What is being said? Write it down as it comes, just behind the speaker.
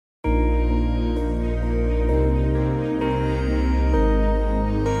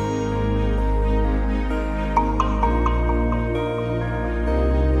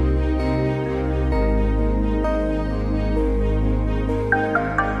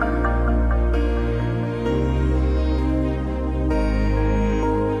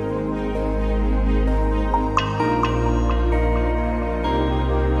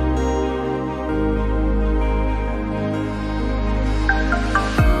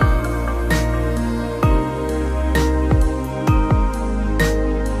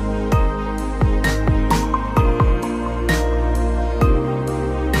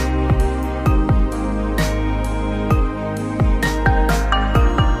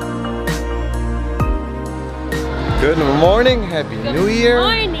Good morning, Happy New Year.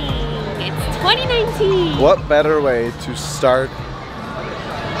 Good morning, it's 2019. What better way to start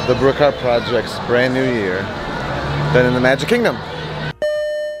the Brookart Project's brand new year than in the Magic Kingdom?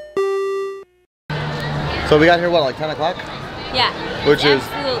 So we got here, what, like 10 o'clock? Yeah, Which is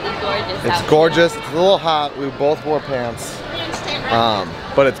absolutely gorgeous. It's gorgeous, it's a little hot, we both wore pants.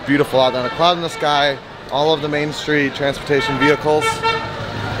 But it's beautiful out there, a cloud in the sky, all of the Main Street transportation vehicles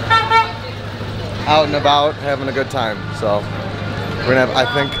out and about, having a good time. So we're gonna have, I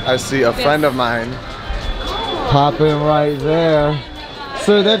think I see a friend of mine popping right there.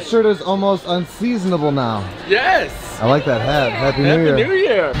 Sir, that shirt is almost unseasonable now. Yes! I like that hat. Happy New Year. Happy New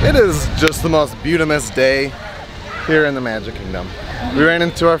Year! It is just the most beautiful day here in the Magic Kingdom. We ran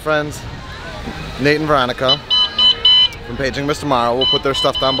into our friends, Nate and Veronica, from Paging Mr. Morrow. We'll put their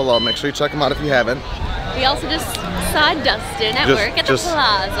stuff down below. Make sure you check them out if you haven't. We also just saw Dustin at work at the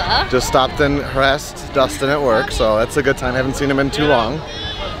plaza. Just stopped and harassed Dustin at work, so that's a good time. Haven't seen him in too long.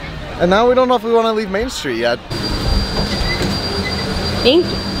 And now we don't know if we want to leave Main Street yet. Thank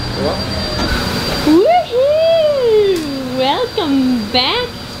you. Woohoo! Welcome back.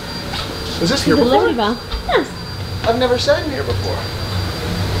 Is this here before? Liberty Belle. Yes. I've never sat in here before.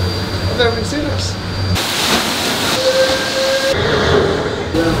 I've never even seen this.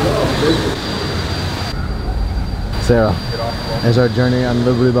 Sarah, as our journey on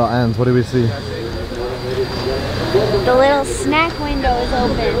Liberty Belle ends, what do we see? The little snack window is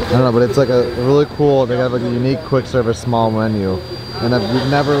open. I don't know, but it's like a really cool, they have like a unique quick service small menu. And we've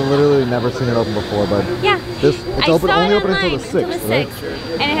literally never seen it open before, but yeah, it's only open until the 6th, right?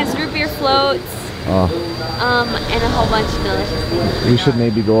 And it has root beer floats, and a whole bunch of delicious things. We should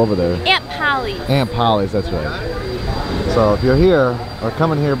maybe go over there. Aunt Polly's. Aunt Polly's, that's right. So if you're here, or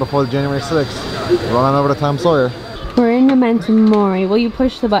coming here before January 6th, run on over to Tom Sawyer. We're in Memento Mori. Will you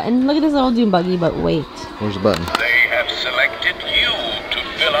push the button? Look at this old dune buggy, but wait. Where's the button? They have selected you to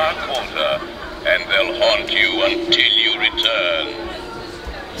fill our quota, and they'll haunt you until you return.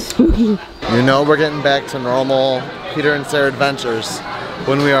 Spooky. You know we're getting back to normal Peter and Sarah adventures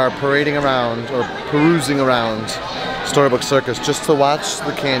when we are parading around, or perusing around Storybook Circus just to watch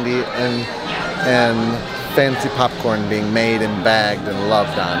the candy and fancy popcorn being made and bagged and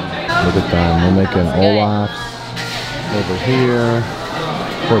loved on. Look at them, we're making Olaf's over here.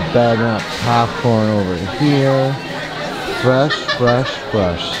 We're bagging up popcorn over here. Fresh, fresh,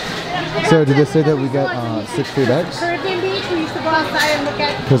 fresh. Sarah, did they say that we got 6 free bags?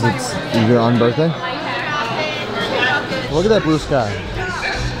 Because it's your own birthday? Look at that blue sky.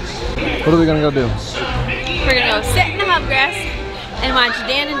 What are we gonna go do? We're gonna go sit in the hub grass and watch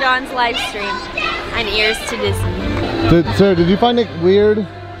Dan and Dawn's live stream on Ears to Disney. Sarah, did you find it weird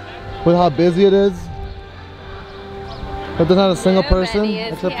with how busy it is? But there's not a single person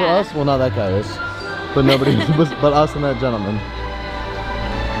except for us? Well, not that guy is. But nobody, but us and that gentleman.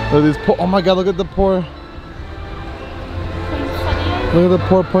 Look at these oh my god, look at the poor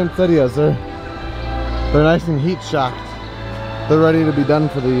poinsettias. They're nice and heat shocked. They're ready to be done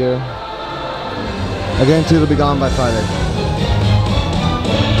for the year. I guarantee they'll be gone by Friday.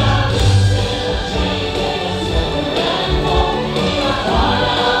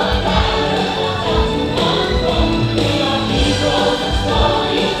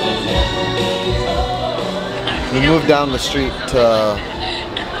 We moved down the street to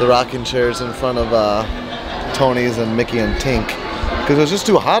the rocking chairs in front of Tony's and Mickey and Tink because it was just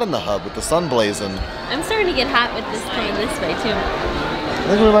too hot in the hub with the sun blazing. I'm starting to get hot with this coming this way too. I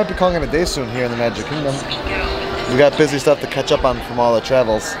think we might be calling it a day soon here in the Magic Kingdom. We got busy stuff to catch up on from all the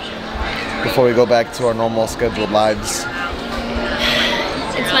travels before we go back to our normal scheduled lives.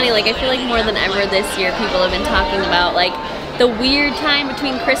 It's funny, like I feel like more than ever this year people have been talking about like the weird time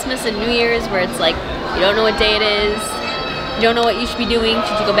between Christmas and New Year's where it's like you don't know what day it is, you don't know what you should be doing,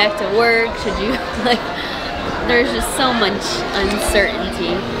 should you go back to work, should you, like, there's just so much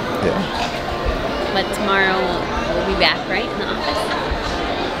uncertainty. Yeah. But tomorrow we'll be back, right, in the office?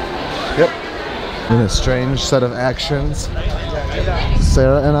 Yep. In a strange set of actions,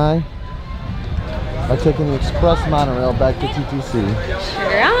 Sarah and I are taking the express monorail back to TTC.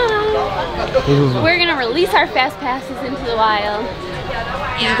 We're gonna release our fast passes into the wild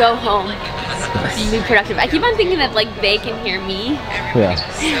and go home and be productive. I keep on thinking that like they can hear me. Yeah.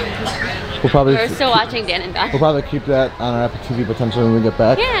 We're still watching Dan and Dawn. We'll probably keep that on our Apple TV potentially when we get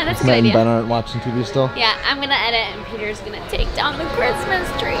back. Yeah, that's a good Matt idea. and Ben aren't watching TV still. Yeah, I'm gonna edit and Peter's gonna take down the Christmas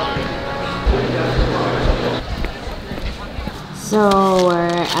tree. So we're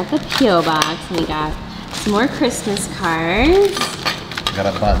at the P.O. box and we got some more Christmas cards. Got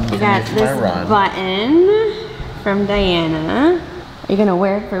a button. We got this button from Diana. Are you gonna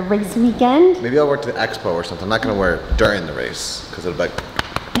wear it for race weekend? Maybe I'll wear it to the expo or something. I'm not gonna wear it during the race because it'll be like.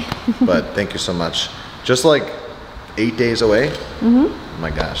 But thank you so much. Just like 8 days away. Oh my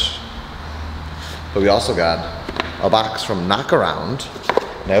gosh. But we also got a box from Knock Around.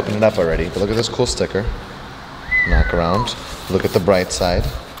 And I opened it up already. But look at this cool sticker. Knock Around. Look at the bright side.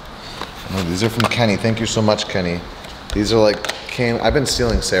 Oh, these are from Kenny. Thank you so much, Kenny. These are like I've been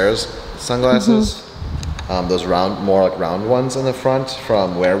stealing Sarah's sunglasses. Those more like round ones in the front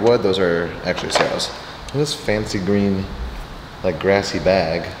from Wearwood. Those are actually Sarah's. Look at this fancy green, like grassy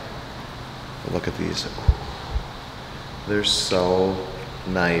bag. But look at these. They're so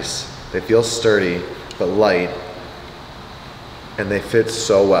nice. They feel sturdy but light, and they fit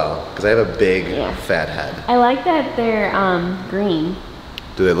so well because I have a big fat head. I like that they're green.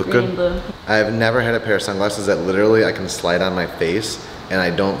 Do they look Green good? and blue. I've never had a pair of sunglasses that literally I can slide on my face and I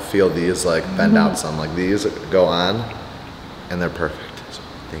don't feel these like bend out some. Like these go on and they're perfect. So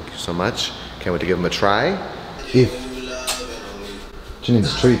thank you so much. Can't wait to give them a try. Eve, she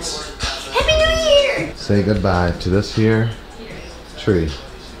needs treats. Happy New Year! Say goodbye to this here tree.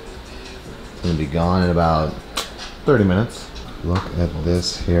 It's gonna be gone in about 30 minutes. Look at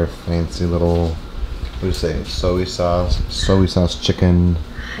this here fancy little, what do you say, soy sauce chicken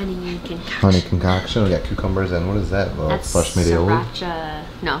honey concoction. We got cucumbers and what is that? Well, That's fresh made aioli? sriracha.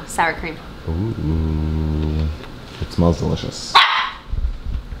 No, sour cream. Ooh, it smells delicious. I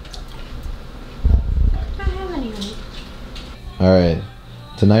don't have any. All right,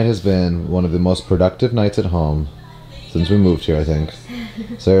 tonight has been one of the most productive nights at home since we moved here, I think.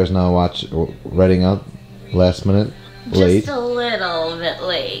 Sarah's now writing out last minute, late. Just a little bit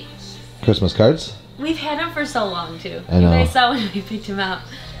late. Christmas cards. We've had them for so long too. I know. You guys saw when we picked him out.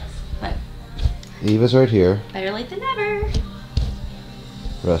 But Eva's right here, better late than never.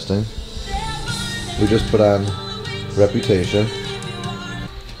 resting. We just put on Reputation.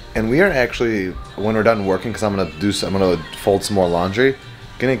 And we are actually, when we're done working, because I'm gonna fold some more laundry,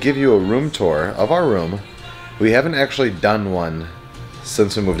 gonna give you a room tour of our room. We haven't actually done one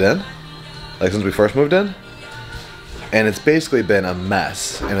since we moved in, like since we first moved in. And it's basically been a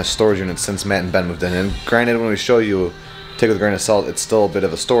mess in a storage unit since Matt and Ben moved in. And granted, when we show you, take it with a grain of salt, it's still a bit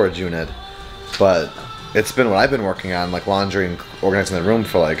of a storage unit. But it's been what I've been working on, like laundry and organizing the room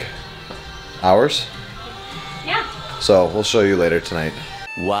for like hours. Yeah. So we'll show you later tonight.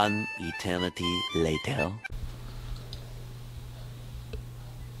 One eternity later.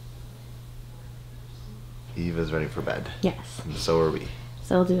 Eve is ready for bed. Yes. And so are we.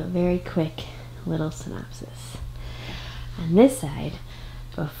 So we'll do a very quick little synopsis. On this side,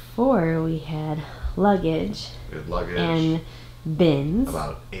 before we had luggage, and bins.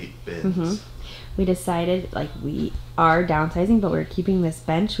 About 8 bins. We decided, like, we are downsizing, but we're keeping this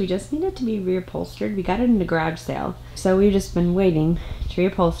bench. We just need it to be reupholstered. We got it in the garage sale. So we've just been waiting to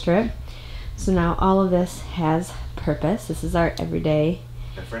reupholster it. So now all of this has purpose. This is our everyday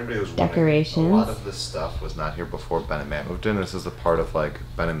And for anybody who's decorations. wondering, a lot of this stuff was not here before Ben and Matt moved in. This is a part of like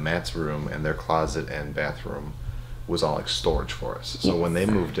Ben and Matt's room, and their closet and bathroom was all like storage for us. So when they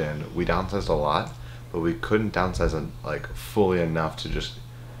moved in, we downsized a lot, but we couldn't downsize like fully enough to just.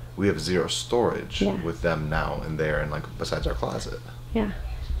 We have zero storage with them now and there, and like besides our closet. Yeah.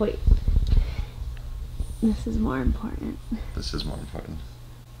 Wait. This is more important. This is more important.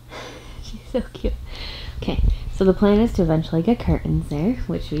 She's so cute. Okay, so the plan is to eventually get curtains there,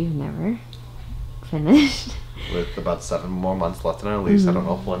 which we've never finished. With about 7 more months left in our lease, I don't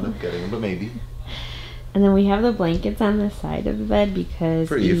know if we'll end up getting them, but maybe. And then we have the blankets on the side of the bed because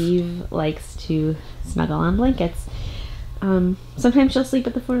For Eve likes to snuggle on blankets. Sometimes she'll sleep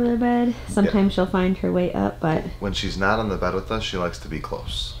at the foot of the bed. Sometimes she'll find her way up, but when she's not on the bed with us, she likes to be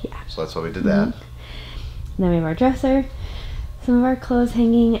close. Yeah. So that's why we did that. And then we have our dresser, some of our clothes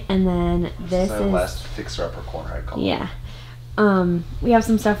hanging, and then this our is last fixer-upper corner, I call it. Yeah. We have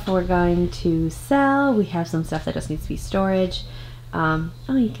some stuff we're going to sell. We have some stuff that just needs to be storage. Oh,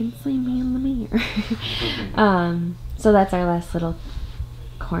 you can see me in the mirror. So that's our last little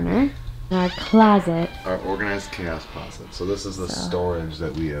corner. Our closet. Our organized chaos closet. So this is the storage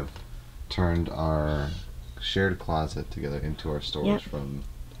that we have turned our shared closet together into our storage from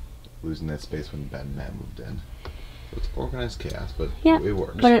losing that space when Ben and Matt moved in. So it's organized chaos, but it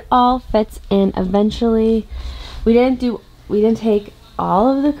works. But it all fits in eventually. We didn't take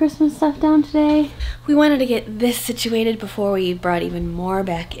all of the Christmas stuff down today. We wanted to get this situated before we brought even more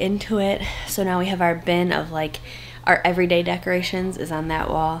back into it. So now we have our bin of like our everyday decorations is on that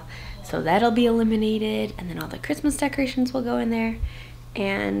wall. So that'll be eliminated, and then all the Christmas decorations will go in there,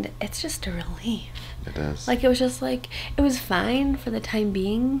 and it's just a relief. It is. Like, it was just like, it was fine for the time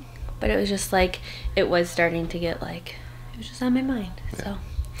being, but it was just like, it was starting to get like, was just on my mind. Yeah.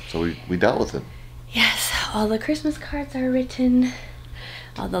 So we dealt with it. Yes, all the Christmas cards are written.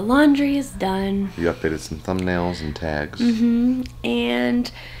 All the laundry is done. You updated some thumbnails and tags.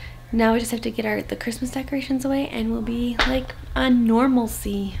 And now we just have to get the Christmas decorations away, and we'll be like on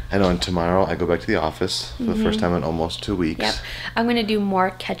normalcy. I know, and tomorrow I go back to the office for the first time in almost 2 weeks. Yep. I'm going to do more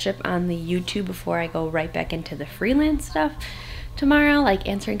catch up on the YouTube before I go right back into the freelance stuff tomorrow, like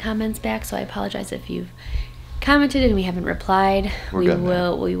answering comments back. So I apologize if you've commented and we haven't replied. We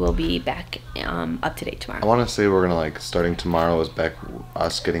will be back up to date tomorrow. I want to say we're gonna like starting tomorrow is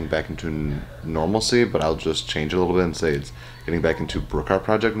us getting back into normalcy, but I'll just change it a little bit and say it's getting back into Brook Art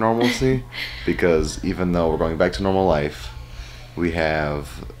Project normalcy, because even though we're going back to normal life, we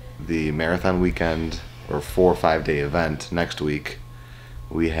have the marathon weekend or 4 or 5 day event next week.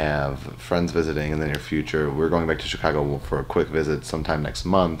 We have friends visiting in the near future. We're going back to Chicago for a quick visit sometime next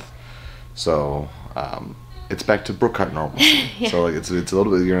month. So it's back to Brook Art normalcy. Yeah. So like it's a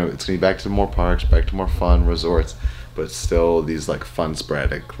little bit, it's gonna be back to more parks, back to more fun resorts, but still these like fun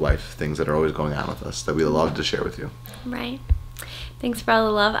sporadic life things that are always going on with us that we love to share with you. Right. Thanks for all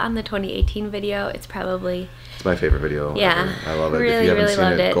the love on the 2018 video. It's my favorite video. Yeah, ever. I love it. Really, if you haven't really seen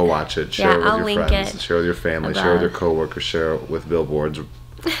loved it, it, go watch it. Share it with your friends. Share with your family. Share with your coworkers. Share it with billboards.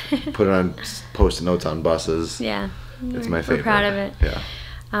 Put it on post-it notes on buses. Yeah. It's my favorite. We're proud of it. Yeah.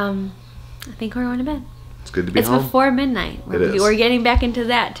 I think we're going to bed. It's good to be home. It's before midnight. We're getting back into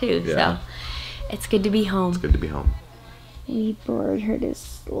that too. Yeah. So it's good to be home. It's good to be home. We bored her to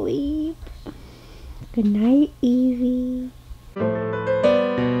sleep. Good night, Evie.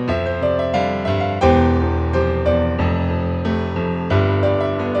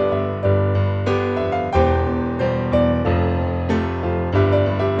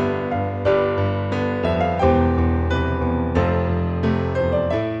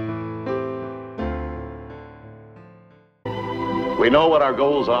 We know what our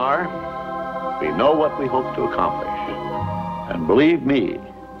goals are. We know what we hope to accomplish. And believe me,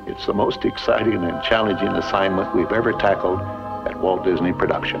 it's the most exciting and challenging assignment we've ever tackled at Walt Disney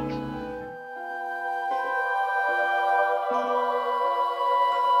Productions.